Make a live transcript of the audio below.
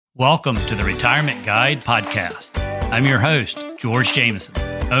Welcome to the Retirement Guide Podcast. I'm your host, George Jameson,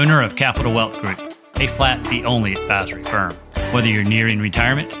 owner of Capital Wealth Group, a flat fee only advisory firm. Whether you're nearing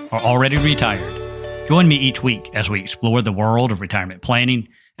retirement or already retired, join me each week as we explore the world of retirement planning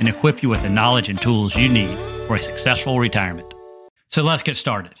and equip you with the knowledge and tools you need for a successful retirement. So let's get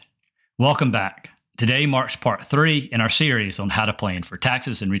started. Welcome back. Today marks part 3 in our series on how to plan for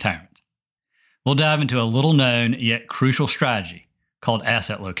taxes in retirement. We'll dive into a little known yet crucial strategy called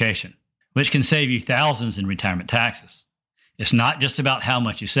asset location, which can save you thousands in retirement taxes. It's not just about how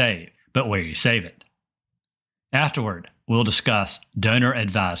much you save, but where you save it. Afterward, we'll discuss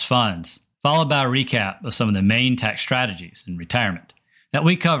donor-advised funds, followed by a recap of some of the main tax strategies in retirement that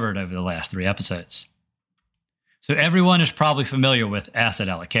we covered over the last 3 episodes. So everyone is probably familiar with asset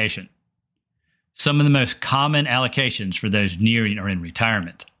allocation. Some of the most common allocations for those nearing or in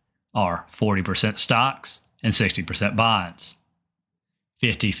retirement are 40% stocks and 60% bonds,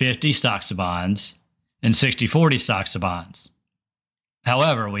 50-50 stocks to bonds, and 60-40 stocks to bonds.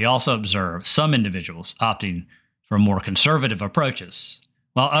 However, we also observe some individuals opting for more conservative approaches,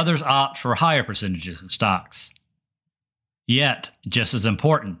 while others opt for higher percentages in stocks. Yet, just as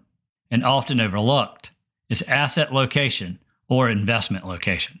important, and often overlooked, is asset location or investment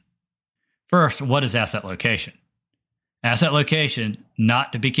location. First, what is asset location? Asset location,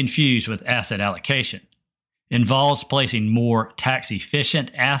 not to be confused with asset allocation, involves placing more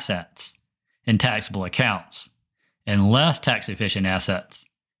tax-efficient assets in taxable accounts and less tax-efficient assets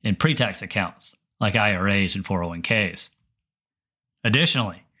in pre-tax accounts like IRAs and 401ks.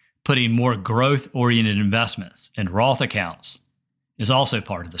 Additionally, putting more growth-oriented investments in Roth accounts is also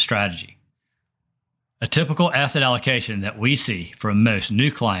part of the strategy. A typical asset allocation that we see from most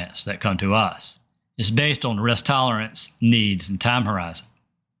new clients that come to us is based on risk tolerance, needs, and time horizon.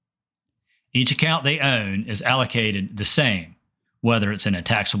 Each account they own is allocated the same, whether it's in a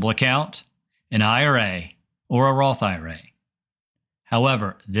taxable account, an IRA, or a Roth IRA.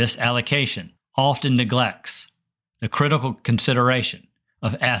 However, this allocation often neglects the critical consideration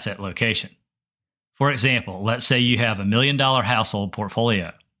of asset location. For example, let's say you have $1 million household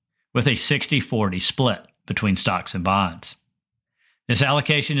portfolio with a 60-40 split between stocks and bonds. This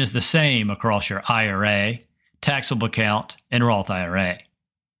allocation is the same across your IRA, taxable account, and Roth IRA.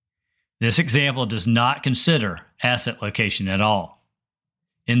 This example does not consider asset location at all.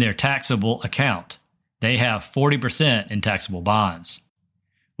 In their taxable account, they have 40% in taxable bonds,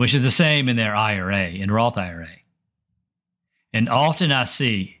 which is the same in their IRA and Roth IRA. And often I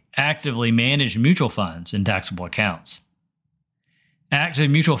see actively managed mutual funds in taxable accounts. Active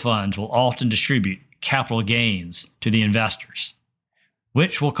mutual funds will often distribute capital gains to the investors,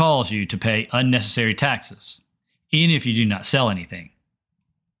 which will cause you to pay unnecessary taxes, even if you do not sell anything.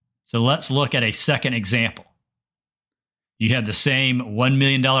 So let's look at a second example. You have the same $1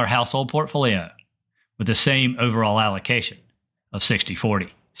 million household portfolio with the same overall allocation of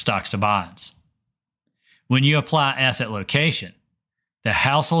 60-40 stocks to bonds. When you apply asset location, the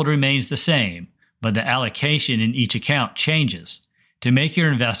household remains the same, but the allocation in each account changes to make your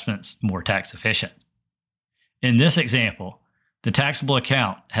investments more tax efficient. In this example, the taxable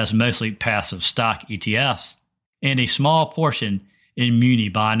account has mostly passive stock ETFs and a small portion in muni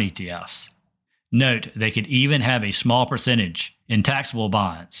bond ETFs. Note, they could even have a small percentage in taxable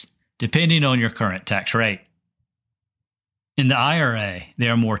bonds, depending on your current tax rate. In the IRA,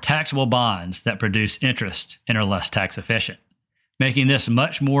 there are more taxable bonds that produce interest and are less tax efficient, making this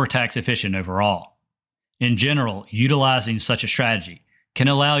much more tax efficient overall. In general, utilizing such a strategy can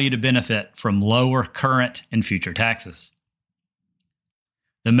allow you to benefit from lower current and future taxes.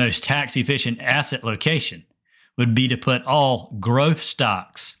 The most tax efficient asset location would be to put all growth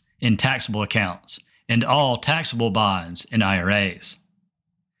stocks in taxable accounts and all taxable bonds in IRAs.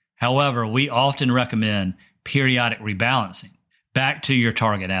 However, we often recommend periodic rebalancing back to your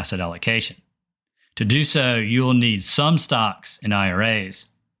target asset allocation. To do so, you will need some stocks in IRAs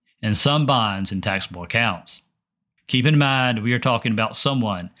and some bonds in taxable accounts. Keep in mind, we are talking about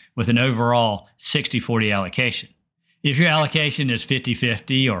someone with an overall 60-40 allocation. If your allocation is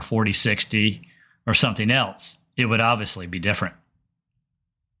 50-50 or 40-60 or something else, it would obviously be different.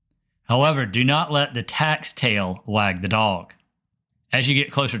 However, do not let the tax tail wag the dog. As you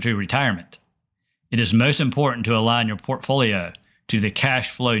get closer to retirement, it is most important to align your portfolio to the cash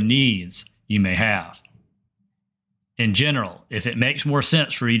flow needs you may have. In general, if it makes more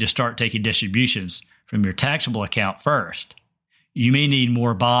sense for you to start taking distributions from your taxable account first, you may need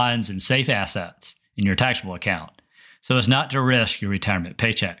more bonds and safe assets in your taxable account so as not to risk your retirement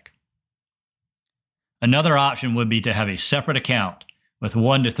paycheck. Another option would be to have a separate account with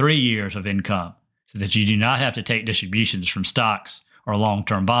 1 to 3 years of income so that you do not have to take distributions from stocks or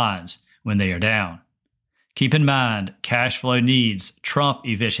long-term bonds when they are down. Keep in mind, cash flow needs trump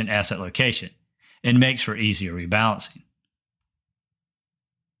efficient asset location and makes for easier rebalancing.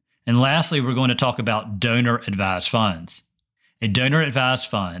 And lastly, we're going to talk about donor-advised funds. A donor-advised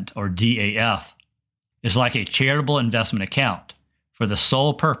fund, or DAF, is like a charitable investment account for the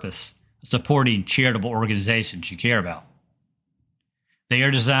sole purpose of supporting charitable organizations you care about. They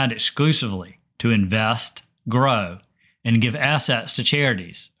are designed exclusively to invest, grow, and give assets to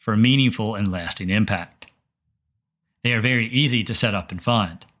charities for meaningful and lasting impact. They are very easy to set up and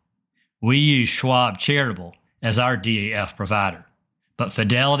fund. We use Schwab Charitable as our DAF provider, but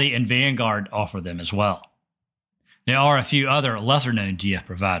Fidelity and Vanguard offer them as well. There are a few other lesser-known DF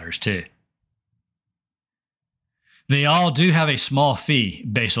providers too. They all do have a small fee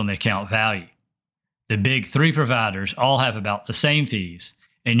based on the account value. The big three providers all have about the same fees,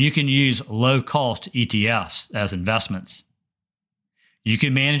 and you can use low-cost ETFs as investments. You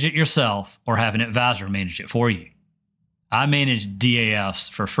can manage it yourself or have an advisor manage it for you. I manage DAFs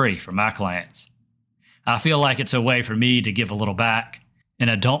for free for my clients. I feel like it's a way for me to give a little back, and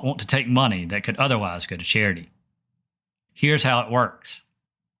I don't want to take money that could otherwise go to charity. Here's how it works.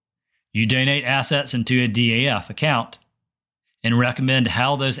 You donate assets into a DAF account and recommend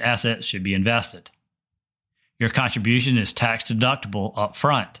how those assets should be invested. Your contribution is tax deductible up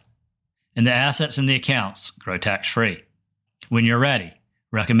front, and the assets in the accounts grow tax-free. When you're ready,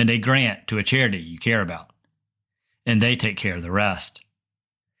 recommend a grant to a charity you care about, and they take care of the rest.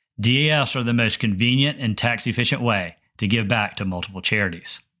 DAFs are the most convenient and tax-efficient way to give back to multiple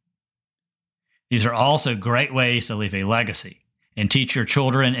charities. These are also great ways to leave a legacy and teach your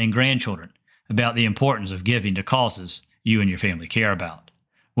children and grandchildren about the importance of giving to causes you and your family care about,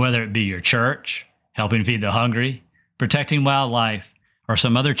 whether it be your church, helping feed the hungry, protecting wildlife, or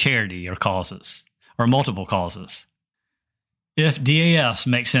some other charity or causes, or multiple causes. If DAFs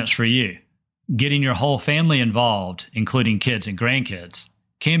make sense for you, getting your whole family involved, including kids and grandkids,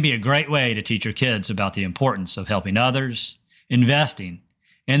 can be a great way to teach your kids about the importance of helping others, investing,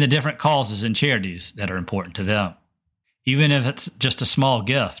 and the different causes and charities that are important to them. Even if it's just a small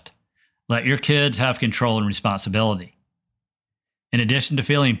gift, let your kids have control and responsibility. In addition to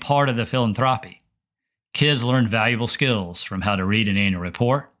feeling part of the philanthropy, kids learn valuable skills from how to read an annual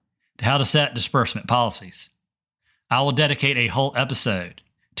report to how to set disbursement policies. I will dedicate a whole episode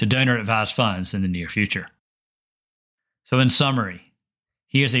to donor-advised funds in the near future. So in summary,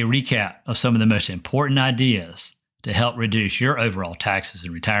 here's a recap of some of the most important ideas to help reduce your overall taxes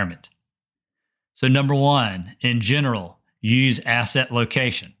in retirement. So number one, in general, use asset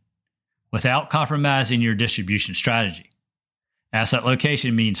location without compromising your distribution strategy. Asset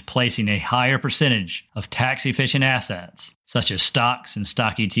location means placing a higher percentage of tax-efficient assets, such as stocks and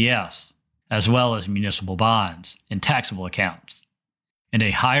stock ETFs, as well as municipal bonds and taxable accounts, and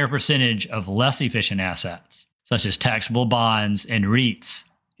a higher percentage of less efficient assets, such as taxable bonds and REITs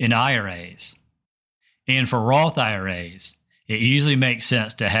in IRAs. And for Roth IRAs, it usually makes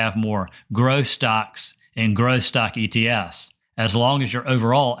sense to have more growth stocks and growth stock ETFs, as long as your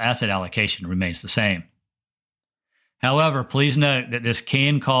overall asset allocation remains the same. However, please note that this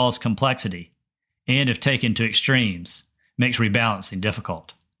can cause complexity, and if taken to extremes, makes rebalancing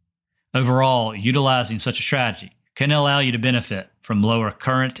difficult. Overall, utilizing such a strategy can allow you to benefit from lower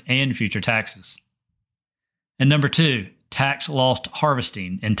current and future taxes. And number two, tax loss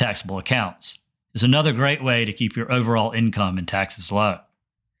harvesting in taxable accounts is another great way to keep your overall income and taxes low.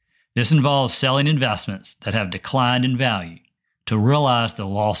 This involves selling investments that have declined in value to realize the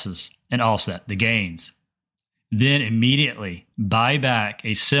losses and offset the gains. Then immediately buy back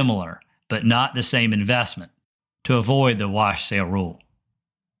a similar but not the same investment to avoid the wash sale rule.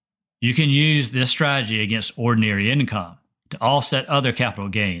 You can use this strategy against ordinary income to offset other capital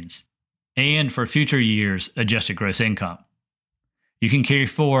gains and for future years adjusted gross income. You can carry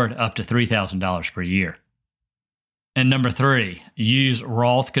forward up to $3,000 per year. And number three, use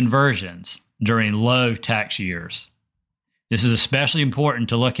Roth conversions during low tax years. This is especially important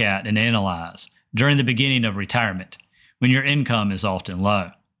to look at and analyze during the beginning of retirement when your income is often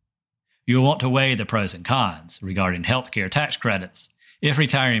low. You'll want to weigh the pros and cons regarding healthcare tax credits if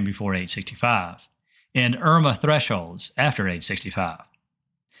retiring before age 65 and IRMA thresholds after age 65.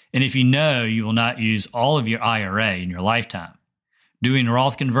 And if you know you will not use all of your IRA in your lifetime, doing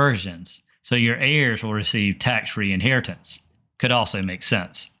Roth conversions so your heirs will receive tax-free inheritance could also make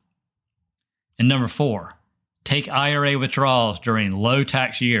sense. And number four, take IRA withdrawals during low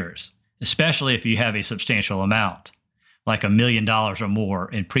tax years, especially if you have a substantial amount, like $1 million or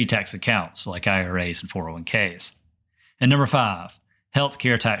more in pre-tax accounts like IRAs and 401ks. And number five,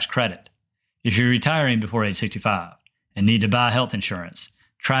 healthcare tax credit. If you're retiring before age 65, and need to buy health insurance,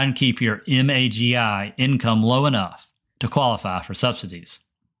 try and keep your MAGI income low enough to qualify for subsidies.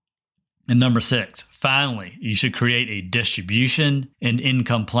 And number 6, finally, you should create a distribution and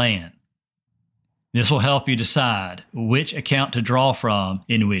income plan. This will help you decide which account to draw from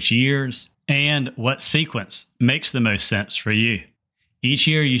in which years and what sequence makes the most sense for you. Each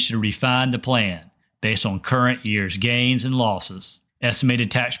year, you should refine the plan based on current year's gains and losses,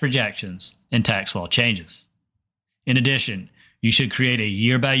 estimated tax projections, and tax law changes. In addition, you should create a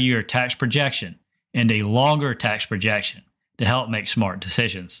year-by-year tax projection and a longer tax projection to help make smart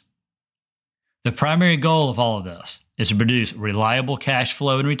decisions. The primary goal of all of this is to produce reliable cash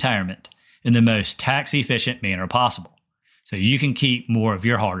flow in retirement in the most tax-efficient manner possible, so you can keep more of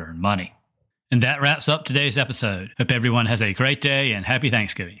your hard-earned money. And that wraps up today's episode. Hope everyone has a great day and happy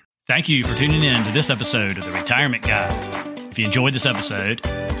Thanksgiving. Thank you for tuning in to this episode of The Retirement Guide. If you enjoyed this episode,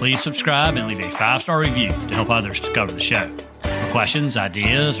 please subscribe and leave a 5-star review to help others discover the show. For questions,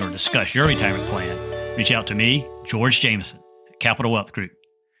 ideas, or discuss your retirement plan, reach out to me, George Jameson, at Capital Wealth Group.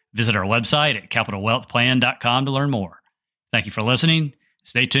 Visit our website at capitalwealthplan.com to learn more. Thank you for listening.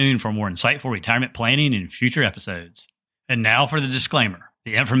 Stay tuned for more insightful retirement planning in future episodes. And now for the disclaimer.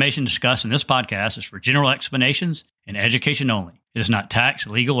 The information discussed in this podcast is for general explanations and education only. It is not tax,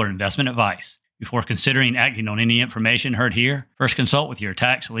 legal, or investment advice. Before considering acting on any information heard here, first consult with your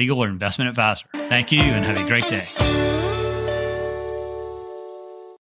tax, legal, or investment advisor. Thank you and have a great day.